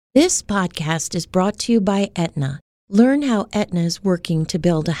This podcast is brought to you by Aetna. Learn how Aetna is working to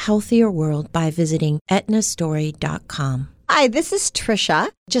build a healthier world by visiting aetnastory.com. Hi, this is Trisha.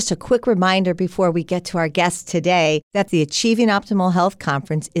 Just a quick reminder before we get to our guest today that the Achieving Optimal Health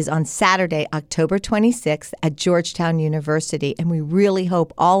Conference is on Saturday, October 26th at Georgetown University, and we really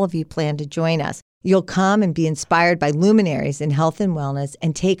hope all of you plan to join us. You'll come and be inspired by luminaries in health and wellness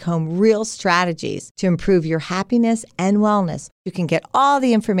and take home real strategies to improve your happiness and wellness. You can get all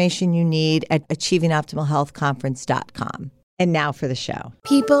the information you need at achievingoptimalhealthconference.com. And now for the show.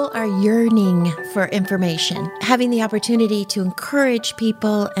 People are yearning for information. Having the opportunity to encourage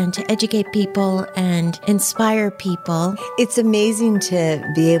people and to educate people and inspire people. It's amazing to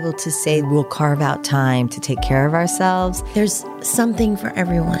be able to say we'll carve out time to take care of ourselves. There's something for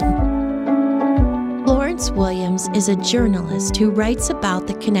everyone. Florence Williams is a journalist who writes about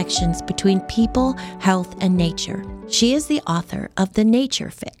the connections between people, health, and nature. She is the author of The Nature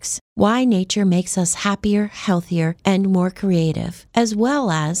Fix, Why Nature Makes Us Happier, Healthier, and More Creative, as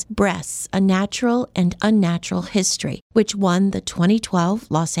well as Breasts, A Natural and Unnatural History, which won the 2012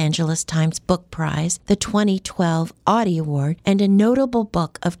 Los Angeles Times Book Prize, the 2012 Audie Award, and a notable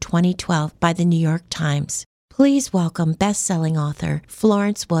book of 2012 by the New York Times. Please welcome best-selling author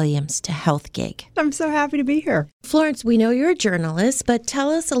Florence Williams to Health Gig. I'm so happy to be here. Florence, we know you're a journalist, but tell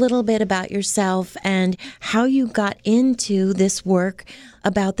us a little bit about yourself and how you got into this work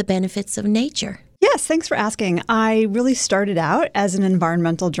about the benefits of nature. Yes, thanks for asking. I really started out as an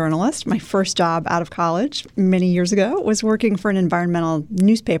environmental journalist. My first job out of college many years ago was working for an environmental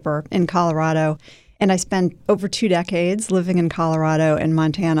newspaper in Colorado. And I spent over 2 decades living in Colorado and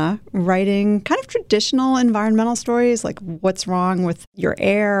Montana, writing kind of traditional environmental stories, like what's wrong with your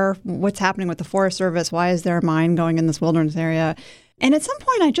air, what's happening with the Forest Service, why is there a mine going in this wilderness area? And at some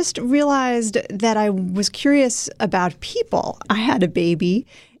point, I just realized that I was curious about people. I had a baby,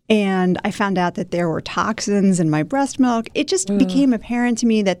 and I found out that there were toxins in my breast milk. It just became apparent to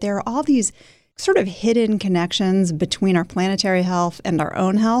me that there are all these sort of hidden connections between our planetary health and our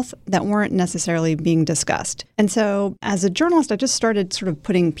own health that weren't necessarily being discussed. And so as a journalist, I just started sort of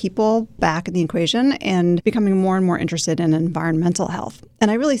putting people back in the equation and becoming more and more interested in environmental health.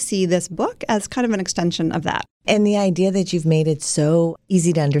 And I really see this book as kind of an extension of that. And the idea that you've made it so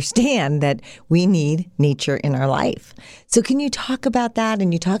easy to understand that we need nature in our life. So can you talk about that?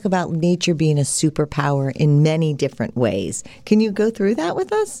 And you talk about nature being a superpower in many different ways. Can you go through that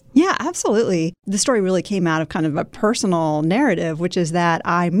with us? Yeah, absolutely. The story really came out of kind of a personal narrative, which is that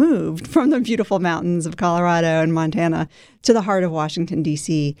I moved from the beautiful mountains of Colorado and Montana to the heart of Washington,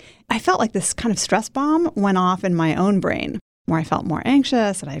 D.C. I felt like this kind of stress bomb went off in my own brain, where I felt more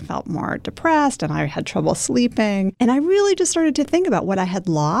anxious and I felt more depressed and I had trouble sleeping. And I really just started to think about what I had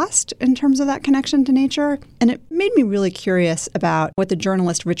lost in terms of that connection to nature. And it made me really curious about what the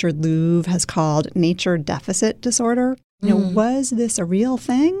journalist Richard Louv has called nature deficit disorder. Was this a real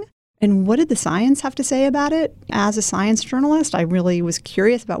thing? And what did the science have to say about it? As a science journalist, I really was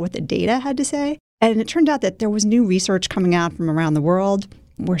curious about what the data had to say. And it turned out that there was new research coming out from around the world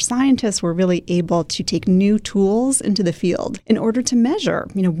where scientists were really able to take new tools into the field in order to measure,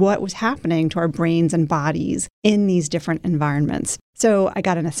 what was happening to our brains and bodies in these different environments. So I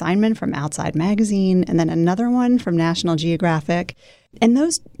got an assignment from Outside Magazine and then another one from National Geographic. And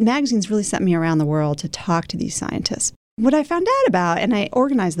those magazines really sent me around the world to talk to these scientists. What I found out about, and I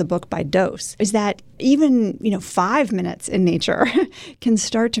organized the book by dose, is that even, 5 minutes in nature can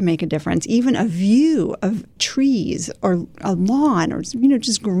start to make a difference. Even a view of trees or a lawn or,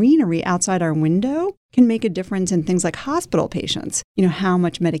 just greenery outside our window can make a difference in things like hospital patients, how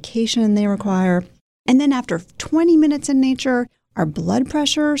much medication they require. And then after 20 minutes in nature, our blood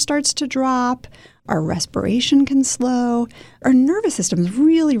pressure starts to drop, our respiration can slow, our nervous systems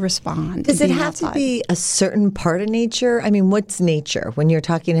really respond. Does it have to be a certain part of nature? I mean, what's nature? When you're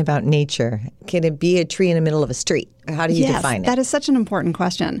talking about nature, can it be a tree in the middle of a street? How do you define it? That is such an important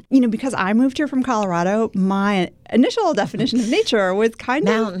question. Because I moved here from Colorado, my initial definition of nature was kind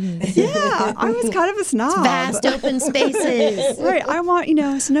mountains. of... Yeah, I was kind of a snob. It's vast open spaces. Right. I want,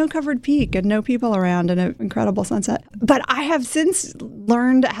 a snow-covered peak and no people around and an incredible sunset. But I have since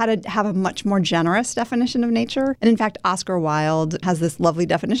learned how to have a much more generous definition of nature. And in fact, Oscar Wilde has this lovely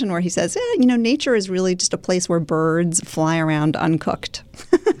definition where he says, nature is really just a place where birds fly around uncooked.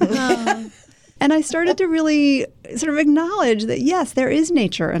 And I started to really sort of acknowledge that, yes, there is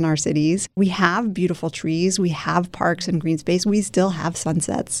nature in our cities. We have beautiful trees. We have parks and green space. We still have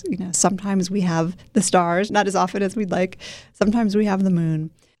sunsets. Sometimes we have the stars, not as often as we'd like. Sometimes we have the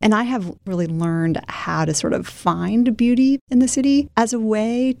moon. And I have really learned how to sort of find beauty in the city as a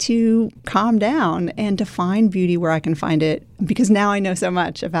way to calm down and to find beauty where I can find it, because now I know so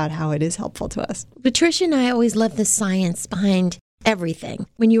much about how it is helpful to us. Patricia and I always love the science behind everything.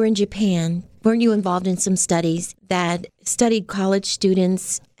 When you were in Japan, weren't you involved in some studies that studied college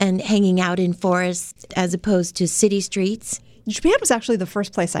students and hanging out in forests as opposed to city streets? Japan was actually the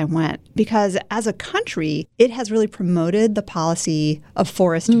first place I went because as a country, it has really promoted the policy of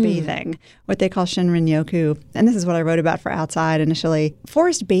forest bathing, what they call Shinrin-yoku. And this is what I wrote about for Outside initially.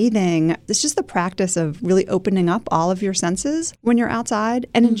 Forest bathing is just the practice of really opening up all of your senses when you're outside.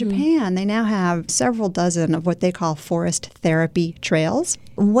 And in Japan, they now have several dozen of what they call forest therapy trails.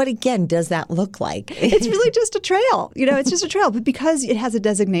 What, again, does that look like? It's really just a trail. It's just a trail. But because it has a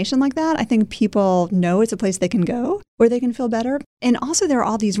designation like that, I think people know it's a place they can go where they can feel better. And also there are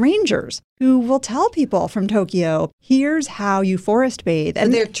all these rangers who will tell people from Tokyo, here's how you forest bathe.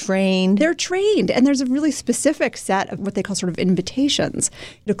 And they're trained. They're trained. And there's a really specific set of what they call sort of invitations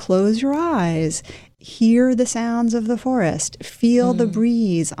to close your eyes, hear the sounds of the forest, feel the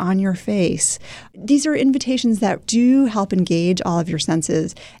breeze on your face. These are invitations that do help engage all of your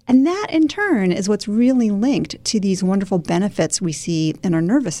senses. And that, in turn, is what's really linked to these wonderful benefits we see in our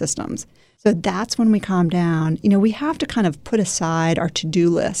nervous systems. So that's when we calm down. We have to kind of put aside our to-do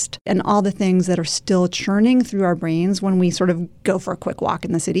list and all the things that are still churning through our brains when we sort of go for a quick walk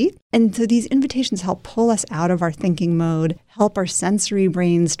in the city. And so these invitations help pull us out of our thinking mode, help our sensory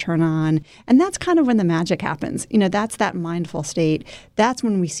brains turn on. And that's kind of when the magic happens. That's that mindful state. That's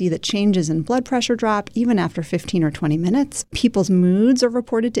when we see that changes in blood pressure drop even after 15 or 20 minutes. People's moods are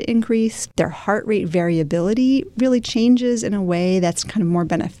reported to increase. Their heart rate variability really changes in a way that's kind of more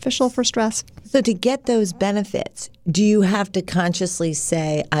beneficial for stress. So to get those benefits, do you have to consciously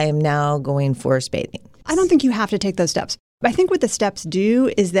say, I am now going forest bathing? I don't think you have to take those steps. I think what the steps do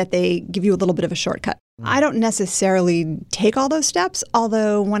is that they give you a little bit of a shortcut. I don't necessarily take all those steps,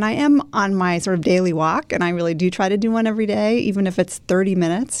 although when I am on my sort of daily walk, and I really do try to do one every day, even if it's 30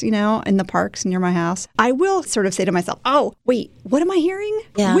 minutes, in the parks near my house, I will sort of say to myself, oh, wait, what am I hearing?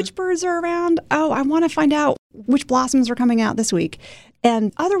 Yeah. Which birds are around? Oh, I want to find out which blossoms are coming out this week.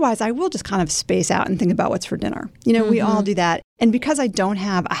 And otherwise, I will just kind of space out and think about what's for dinner. We all do that. And because I don't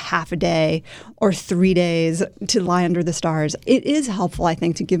have a half a day or 3 days to lie under the stars, it is helpful, I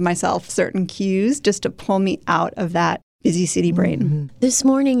think, to give myself certain cues just to pull me out of that busy city brain. This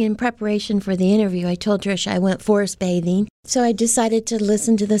morning in preparation for the interview, I told Trish I went forest bathing. So I decided to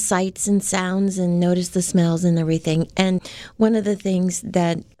listen to the sights and sounds and notice the smells and everything. And one of the things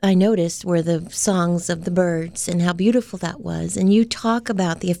that I noticed were the songs of the birds and how beautiful that was. And you talk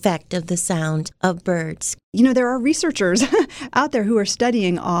about the effect of the sound of birds. There are researchers out there who are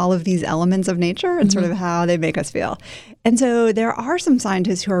studying all of these elements of nature and sort of how they make us feel. And so there are some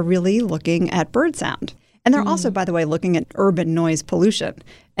scientists who are really looking at bird sound. And they're also, by the way, looking at urban noise pollution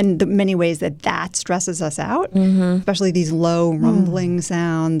and the many ways that stresses us out, especially these low rumbling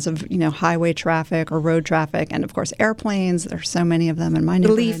sounds of, highway traffic or road traffic. And, of course, airplanes. There's so many of them in my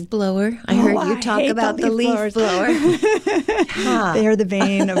neighborhood. The leaf blower. I heard you talk about the leaf blower. They are the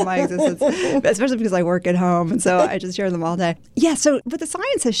bane of my existence, especially because I work at home. And so I just hear them all day. Yeah, so what the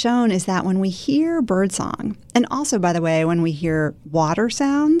science has shown is that when we hear birdsong, and also, by the way, when we hear water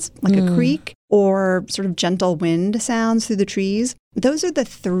sounds, like a creek, or sort of gentle wind sounds through the trees, those are the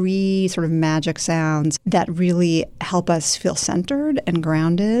three sort of magic sounds that really help us feel centered and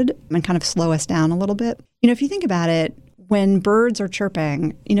grounded and kind of slow us down a little bit. If you think about it, when birds are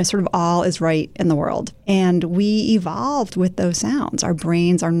chirping, sort of all is right in the world. And we evolved with those sounds. Our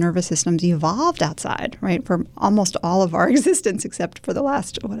brains, our nervous systems evolved outside, right? For almost all of our existence, except for the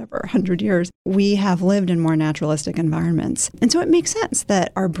last, 100 years, we have lived in more naturalistic environments. And so it makes sense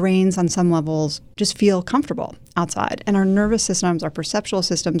that our brains on some levels just feel comfortable outside. And our nervous systems, our perceptual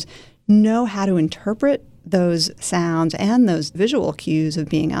systems know how to interpret those sounds and those visual cues of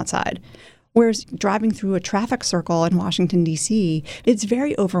being outside. Whereas driving through a traffic circle in Washington, D.C., it's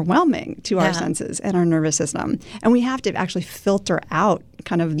very overwhelming to our senses and our nervous system. And we have to actually filter out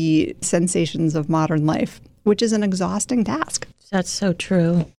kind of the sensations of modern life, which is an exhausting task. That's so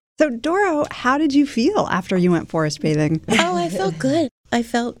true. So, Doro, how did you feel after you went forest bathing? Oh, I felt good. I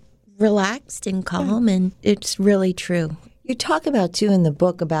felt relaxed and calm, and it's really true. You talk about, too, in the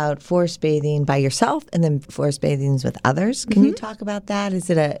book about forest bathing by yourself and then forest bathings with others. Can you talk about that? Is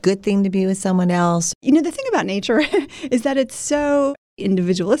it a good thing to be with someone else? The thing about nature is that it's so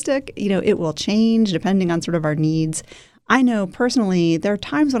individualistic. It will change depending on sort of our needs. I know personally there are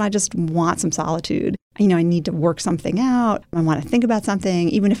times when I just want some solitude. I need to work something out. I want to think about something,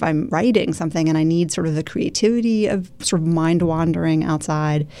 even if I'm writing something and I need sort of the creativity of sort of mind wandering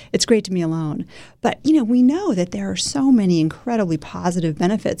outside. It's great to be alone. But, we know that there are so many incredibly positive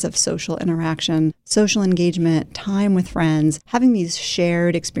benefits of social interaction, social engagement, time with friends, having these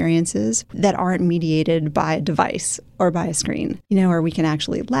shared experiences that aren't mediated by a device or by a screen, where we can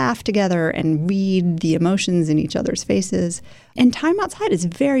actually laugh together and read the emotions in each other's faces. And time outside is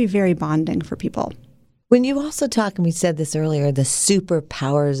very, very bonding for people. When you also talk, and we said this earlier, the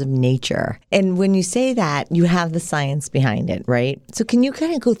superpowers of nature. And when you say that, you have the science behind it, right? So can you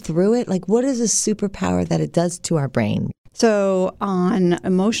kind of go through it? Like, what is a superpower that it does to our brain? So on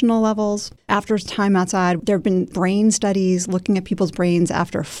emotional levels, after time outside, there have been brain studies looking at people's brains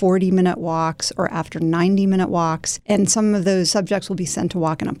after 40-minute walks or after 90-minute walks. And some of those subjects will be sent to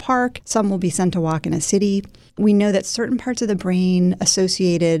walk in a park. Some will be sent to walk in a city. We know that certain parts of the brain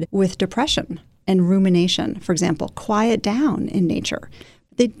associated with depression and rumination, for example, quiet down in nature.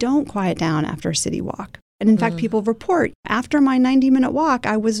 They don't quiet down after a city walk. And in fact, people report, after my 90-minute walk,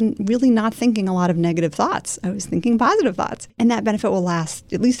 I was really not thinking a lot of negative thoughts. I was thinking positive thoughts. And that benefit will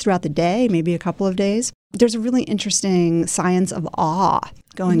last at least throughout the day, maybe a couple of days. There's a really interesting science of awe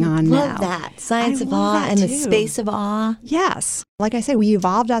going on now. Love that. Science of awe and the space of awe. Yes. Like I say, we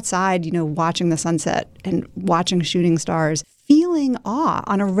evolved outside, watching the sunset and watching shooting stars, feeling awe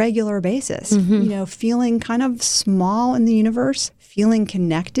on a regular basis, feeling kind of small in the universe, feeling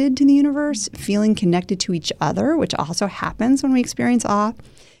connected to the universe, feeling connected to each other, which also happens when we experience awe.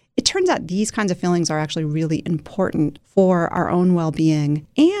 It turns out these kinds of feelings are actually really important for our own well-being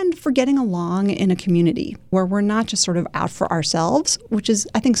and for getting along in a community where we're not just sort of out for ourselves, which is,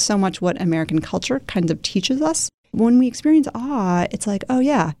 I think, so much what American culture kind of teaches us. When we experience awe, it's like, oh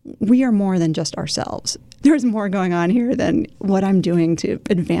yeah, we are more than just ourselves. There's more going on here than what I'm doing to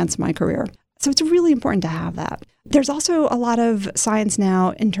advance my career. So it's really important to have that. There's also a lot of science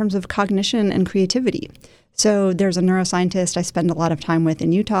now in terms of cognition and creativity. So there's a neuroscientist I spend a lot of time with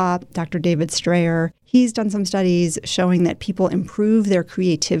in Utah, Dr. David Strayer. He's done some studies showing that people improve their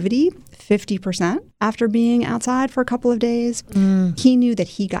creativity 50% after being outside for a couple of days. He knew that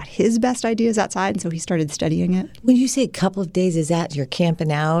he got his best ideas outside, and so he started studying it. When you say a couple of days, is that you're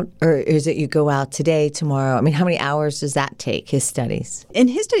camping out, or is it you go out today, tomorrow? I mean, how many hours does that take, his studies? In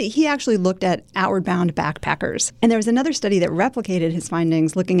his study, he actually looked at outward-bound backpackers. And there was another study that replicated his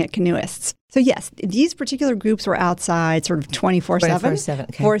findings looking at canoeists. So yes, these particular groups were outside sort of 24/7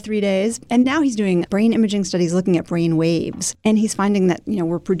 okay. for 3 days. And now he's doing brain imaging studies looking at brain waves. And he's finding that,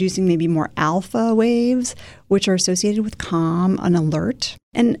 we're producing maybe more alpha waves, which are associated with calm and alert.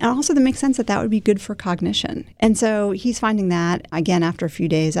 And also that makes sense that would be good for cognition. And so he's finding that, again, after a few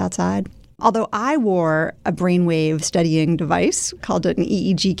days outside. Although I wore a brainwave studying device called an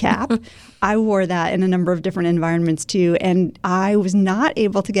EEG cap, I wore that in a number of different environments too. And I was not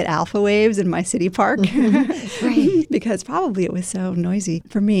able to get alpha waves in my city park because probably it was so noisy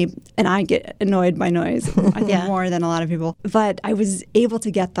for me. And I get annoyed by noise, I think more than a lot of people. But I was able to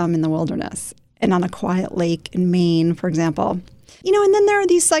get them in the wilderness and on a quiet lake in Maine, for example. And then there are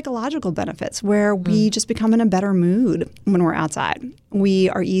these psychological benefits where we just become in a better mood when we're outside. We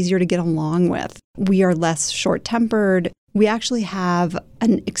are easier to get along with. We are less short-tempered. We actually have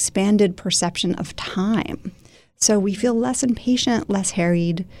an expanded perception of time. So we feel less impatient, less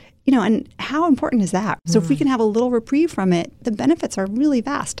harried. And how important is that? So if we can have a little reprieve from it, the benefits are really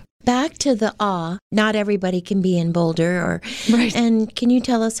vast. Back to the awe, not everybody can be in Boulder. Right. And can you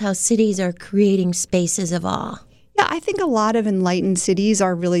tell us how cities are creating spaces of awe? Yeah, I think a lot of enlightened cities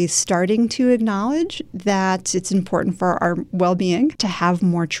are really starting to acknowledge that it's important for our well-being to have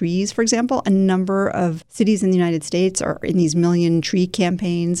more trees, for example. A number of cities in the United States are in these million tree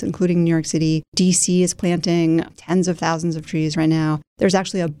campaigns, including New York City. DC is planting tens of thousands of trees right now. There's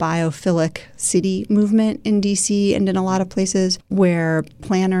actually a biophilic city movement in DC and in a lot of places where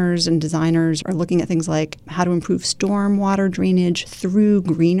planners and designers are looking at things like how to improve stormwater drainage through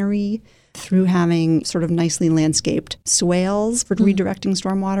greenery, through having sort of nicely landscaped swales for redirecting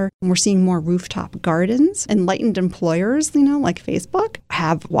stormwater. And we're seeing more rooftop gardens. Enlightened employers, like Facebook,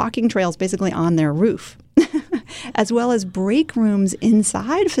 have walking trails basically on their roof, as well as break rooms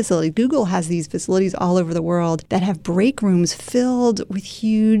inside facilities. Google has these facilities all over the world that have break rooms filled with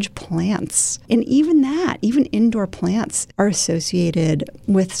huge plants. And even indoor plants are associated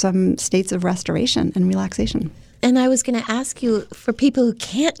with some states of restoration and relaxation. And I was going to ask you, for people who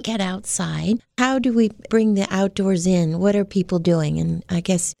can't get outside, how do we bring the outdoors in? What are people doing? And I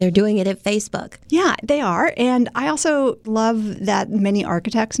guess they're doing it at Facebook. Yeah, they are. And I also love that many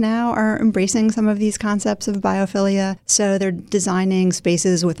architects now are embracing some of these concepts of biophilia. So they're designing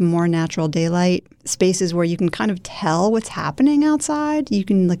spaces with more natural daylight. spaces where you can kind of tell what's happening outside. You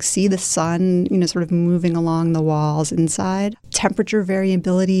can like see the sun, sort of moving along the walls inside. Temperature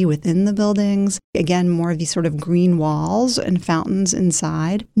variability within the buildings. Again, more of these sort of green walls and fountains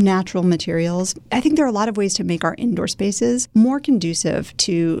inside. Natural materials. I think there are a lot of ways to make our indoor spaces more conducive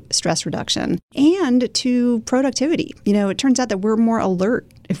to stress reduction and to productivity. It turns out that we're more alert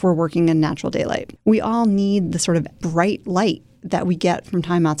if we're working in natural daylight. We all need the sort of bright light that we get from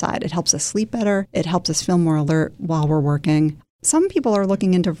time outside. It helps us sleep better. It helps us feel more alert while we're working. Some people are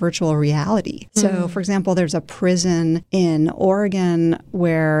looking into virtual reality. So, for example, there's a prison in Oregon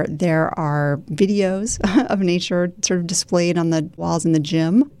where there are videos of nature sort of displayed on the walls in the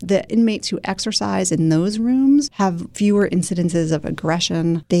gym. The inmates who exercise in those rooms have fewer incidences of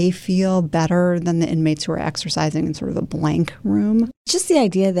aggression. They feel better than the inmates who are exercising in sort of a blank room. Just the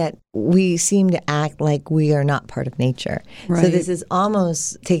idea that we seem to act like we are not part of nature. Right. So this is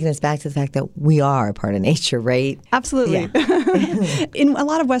almost taking us back to the fact that we are a part of nature, right? Absolutely. Yeah. In a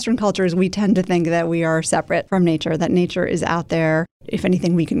lot of Western cultures, we tend to think that we are separate from nature, that nature is out there. If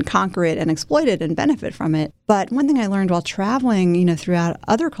anything, we can conquer it and exploit it and benefit from it. But one thing I learned while traveling, throughout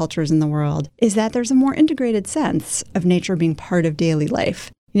other cultures in the world is that there's a more integrated sense of nature being part of daily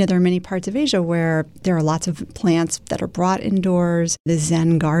life. There are many parts of Asia where there are lots of plants that are brought indoors. The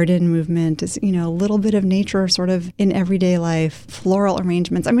Zen garden movement is, a little bit of nature sort of in everyday life, floral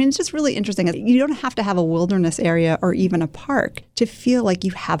arrangements. I mean, it's just really interesting. You don't have to have a wilderness area or even a park to feel like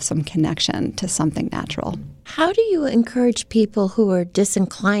you have some connection to something natural. How do you encourage people who are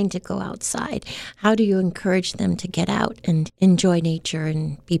disinclined to go outside? How do you encourage them to get out and enjoy nature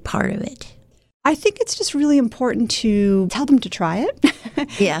and be part of it? I think it's just really important to tell them to try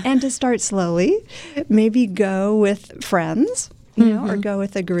it. Yeah. And to start slowly. Maybe go with friends, or go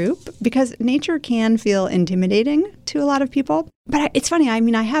with a group, because nature can feel intimidating to a lot of people. But it's funny.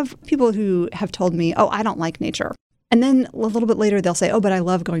 I have people who have told me, oh, I don't like nature. And then a little bit later, they'll say, oh, but I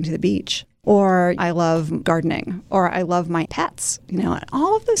love going to the beach. Or I love gardening, or I love my pets, and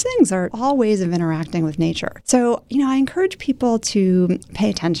all of those things are all ways of interacting with nature. So, I encourage people to pay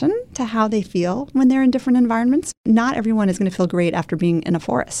attention to how they feel when they're in different environments. Not everyone is going to feel great after being in a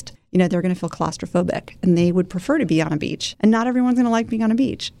forest. They're going to feel claustrophobic and they would prefer to be on a beach. And not everyone's going to like being on a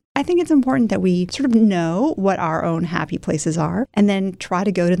beach. I think it's important that we sort of know what our own happy places are and then try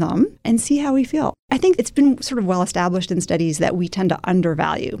to go to them and see how we feel. I think it's been sort of well established in studies that we tend to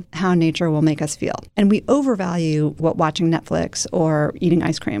undervalue how nature will make us feel. And we overvalue what watching Netflix or eating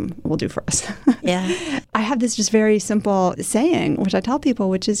ice cream will do for us. Yeah. I have this just very simple saying, which I tell people,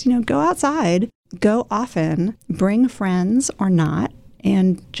 which is, go outside, go often, bring friends or not,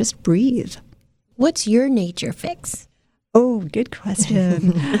 and just breathe. What's your nature fix? Oh, good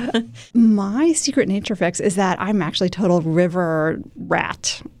question. My secret nature fix is that I'm actually a total river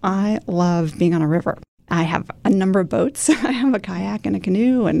rat. I love being on a river. I have a number of boats. I have a kayak and a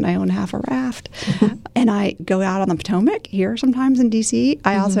canoe, and I own half a raft. And I go out on the Potomac here sometimes in D.C.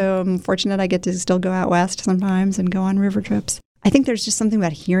 I also am fortunate I get to still go out west sometimes and go on river trips. I think there's just something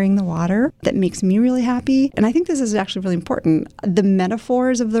about hearing the water that makes me really happy. And I think this is actually really important. The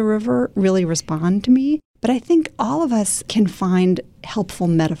metaphors of the river really respond to me. But I think all of us can find helpful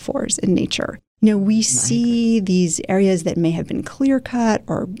metaphors in nature. We see these areas that may have been clear-cut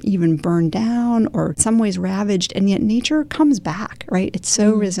or even burned down or in some ways ravaged, and yet nature comes back, right? It's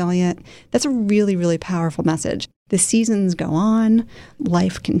so resilient. That's a really, really powerful message. The seasons go on,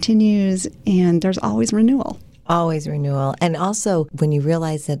 life continues, and there's always renewal. Always renewal. And also, when you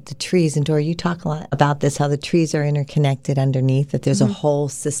realize that the trees, and Dora, you talk a lot about this, how the trees are interconnected underneath, that there's a whole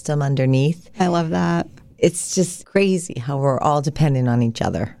system underneath. I love that. It's just crazy how we're all dependent on each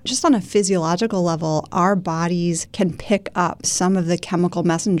other. Just on a physiological level, our bodies can pick up some of the chemical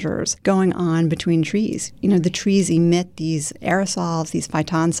messengers going on between trees. The trees emit these aerosols, these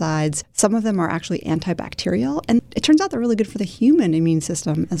phytoncides. Some of them are actually antibacterial, and it turns out they're really good for the human immune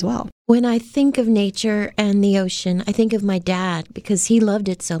system as well. When I think of nature and the ocean, I think of my dad because he loved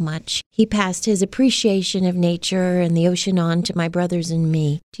it so much. He passed his appreciation of nature and the ocean on to my brothers and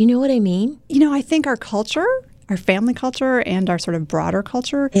me. Do you know what I mean? I think our culture, our family culture, and our sort of broader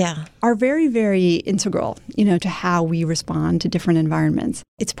culture are very, very integral, to how we respond to different environments.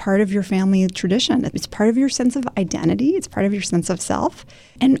 It's part of your family tradition. It's part of your sense of identity. It's part of your sense of self.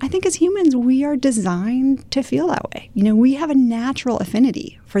 And I think as humans, we are designed to feel that way. We have a natural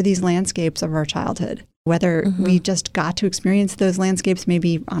affinity for these landscapes of our childhood. whether we just got to experience those landscapes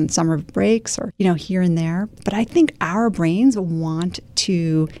maybe on summer breaks or, here and there. But I think our brains want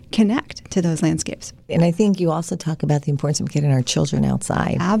to connect to those landscapes. And I think you also talk about the importance of getting our children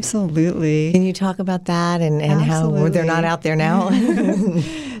outside. Absolutely. Can you talk about that and how they're not out there now?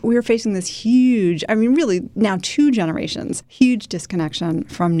 We are facing this huge, really now 2 generations, huge disconnection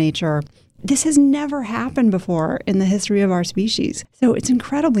from nature. This has never happened before in the history of our species. So it's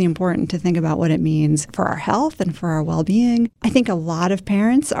incredibly important to think about what it means for our health and for our well-being. I think a lot of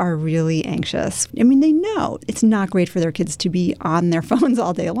parents are really anxious. They know it's not great for their kids to be on their phones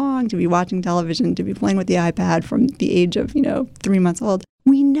all day long, to be watching television, to be playing with the iPad from the age of, 3 months old.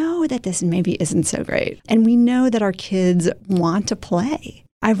 We know that this maybe isn't so great. And we know that our kids want to play.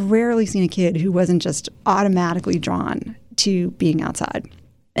 I've rarely seen a kid who wasn't just automatically drawn to being outside,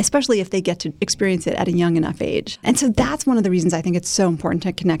 especially if they get to experience it at a young enough age. And so that's one of the reasons I think it's so important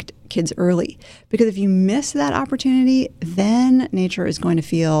to connect kids early. Because if you miss that opportunity, then nature is going to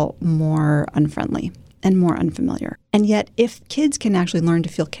feel more unfriendly and more unfamiliar. And yet, if kids can actually learn to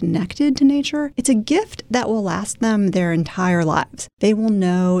feel connected to nature, it's a gift that will last them their entire lives. They will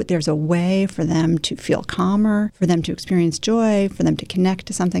know there's a way for them to feel calmer, for them to experience joy, for them to connect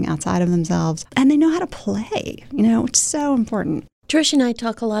to something outside of themselves. And they know how to play, which is so important. Trish and I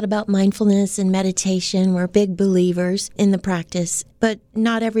talk a lot about mindfulness and meditation. We're big believers in the practice, but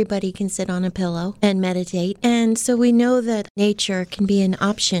not everybody can sit on a pillow and meditate. And so we know that nature can be an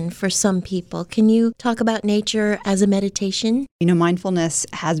option for some people. Can you talk about nature as a meditation? Mindfulness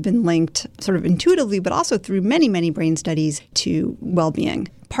has been linked sort of intuitively, but also through many, many brain studies to well-being.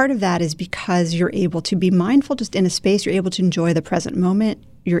 Part of that is because you're able to be mindful just in a space. You're able to enjoy the present moment.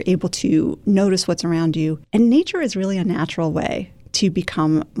 You're able to notice what's around you. And nature is really a natural way to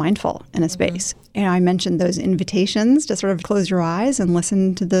become mindful in a space. And I mentioned those invitations to sort of close your eyes and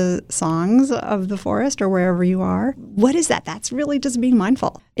listen to the songs of the forest or wherever you are. What is that? That's really just being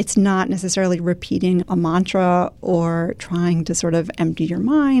mindful. It's not necessarily repeating a mantra or trying to sort of empty your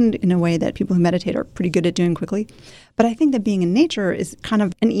mind in a way that people who meditate are pretty good at doing quickly. But I think that being in nature is kind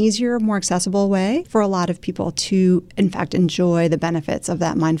of an easier, more accessible way for a lot of people to, in fact, enjoy the benefits of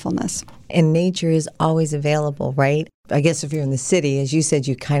that mindfulness. And nature is always available, right? I guess if you're in the city, as you said,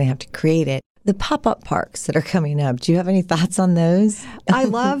 you kind of have to create it. The pop-up parks that are coming up, do you have any thoughts on those? I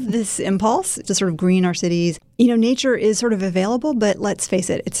love this impulse to sort of green our cities. Nature is sort of available, but let's face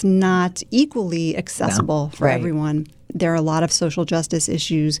it, it's not equally accessible for everyone. There are a lot of social justice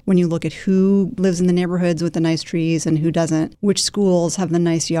issues when you look at who lives in the neighborhoods with the nice trees and who doesn't, which schools have the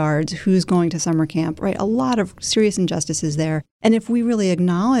nice yards, who's going to summer camp, right? A lot of serious injustices there. And if we really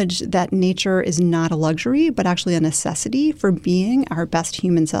acknowledge that nature is not a luxury, but actually a necessity for being our best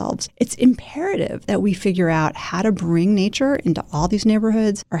human selves, it's imperative that we figure out how to bring nature into all these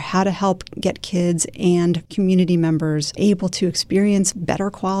neighborhoods or how to help get kids and community members able to experience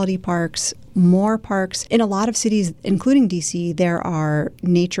better quality parks, more parks. In a lot of cities, including DC, there are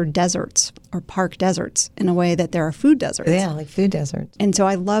nature deserts or park deserts in a way that there are food deserts. Yeah, like food deserts. And so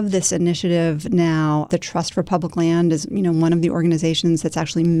I love this initiative now. The Trust for Public Land is, one of the organizations that's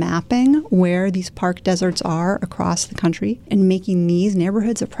actually mapping where these park deserts are across the country and making these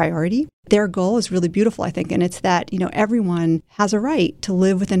neighborhoods a priority. Their goal is really beautiful, I think, and it's that, everyone has a right to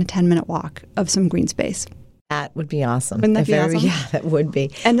live within a 10-minute walk of some green space. That would be awesome. Wouldn't that be awesome? Yeah, that would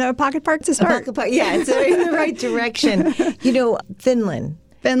be. And a pocket park to start. Yeah, it's in the right direction.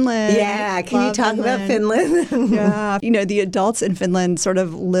 Finland. Yeah, can you talk about Finland? Yeah. The adults in Finland sort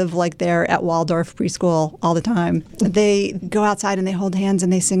of live like they're at Waldorf preschool all the time. They go outside and they hold hands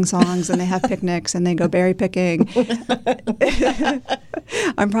and they sing songs and they have picnics and they go berry picking.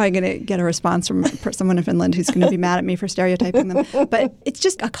 I'm probably going to get a response from someone in Finland who's going to be mad at me for stereotyping them. But it's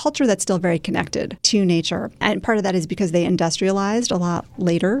just a culture that's still very connected to nature. And part of that is because they industrialized a lot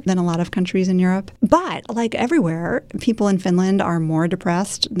later than a lot of countries in Europe. But like everywhere, people in Finland are more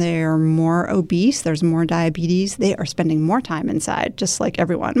depressed. They're more obese. There's more diabetes. They are spending more time inside, just like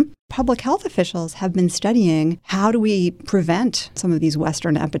everyone. Public health officials have been studying how do we prevent some of these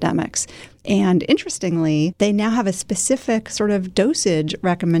Western epidemics. And interestingly, they now have a specific sort of dosage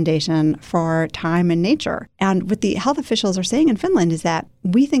recommendation for time in nature. And what the health officials are saying in Finland is that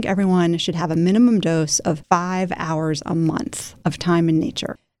we think everyone should have a minimum dose of 5 hours a month of time in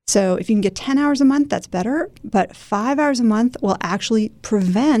nature. So if you can get 10 hours a month, that's better. But 5 hours a month will actually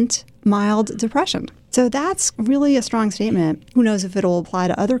prevent mild depression. So that's really a strong statement. Who knows if it'll apply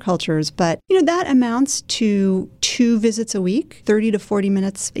to other cultures, but that amounts to 2 visits a week, 30 to 40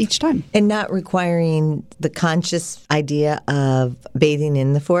 minutes each time. And not requiring the conscious idea of bathing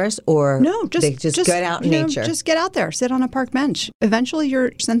in the forest, or No, they just get out in nature. Just get out there, sit on a park bench. Eventually,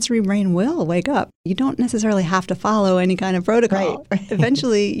 your sensory brain will wake up. You don't necessarily have to follow any kind of protocol. Right.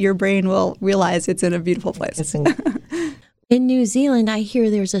 Eventually, your brain will realize it's in a beautiful place. In New Zealand, I hear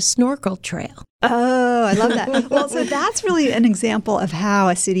there's a snorkel trail. Oh, I love that. Well, so that's really an example of how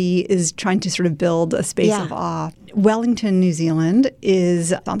a city is trying to sort of build a space of awe. Wellington, New Zealand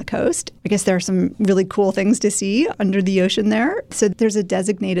is on the coast. I guess there are some really cool things to see under the ocean there. So there's a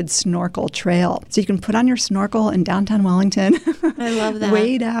designated snorkel trail. So you can put on your snorkel in downtown Wellington. I love that.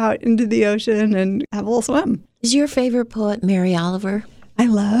 Wade out into the ocean and have a little swim. Is your favorite poet Mary Oliver? I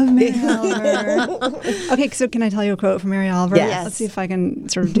love Mary Oliver. Okay, so can I tell you a quote from Mary Oliver? Yes. Let's see if I can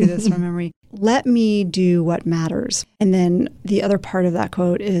sort of do this from memory. Let me do what matters. And then the other part of that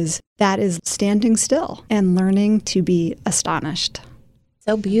quote is, that is standing still and learning to be astonished.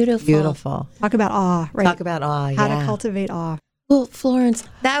 So beautiful. Beautiful. Talk about awe, right? Talk about awe, How to cultivate awe. Well, Florence,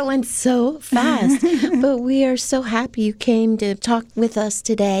 that went so fast, but we are so happy you came to talk with us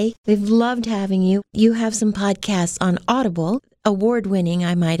today. We've loved having you. You have some podcasts on Audible, award-winning,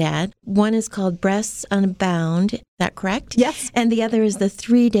 I might add. One is called Breasts Unbound. Is that correct? Yes. And the other is The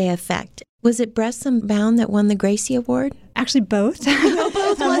 3-Day Effect. Was it Breasts Unbound that won the Gracie Award? Actually, both.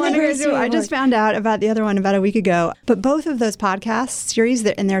 Both won the Gracie Award. I just found out about the other one about a week ago. But both of those podcast series,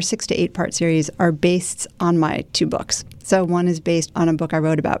 and their 6 to 8 part series, are based on my 2 books. So one is based on a book I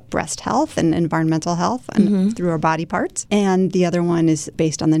wrote about breast health and environmental health and through our body parts. And the other one is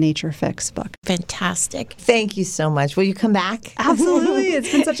based on the Nature Fix book. Fantastic. Thank you so much. Will you come back? Absolutely.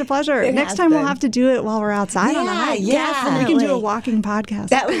 It's been such a pleasure. Next time we'll have to do it while we're outside on a hike. Yeah, We can do a walking podcast.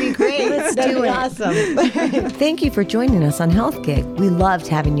 That would be great. Let's That'd do be it. awesome. Thank you for joining us on Health Gig. We loved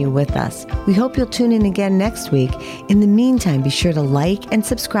having you with us. We hope you'll tune in again next week. In the meantime, be sure to like and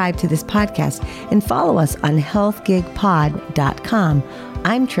subscribe to this podcast and follow us on healthgigpod.com.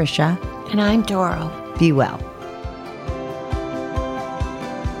 I'm Trisha. And I'm Doro. Be well.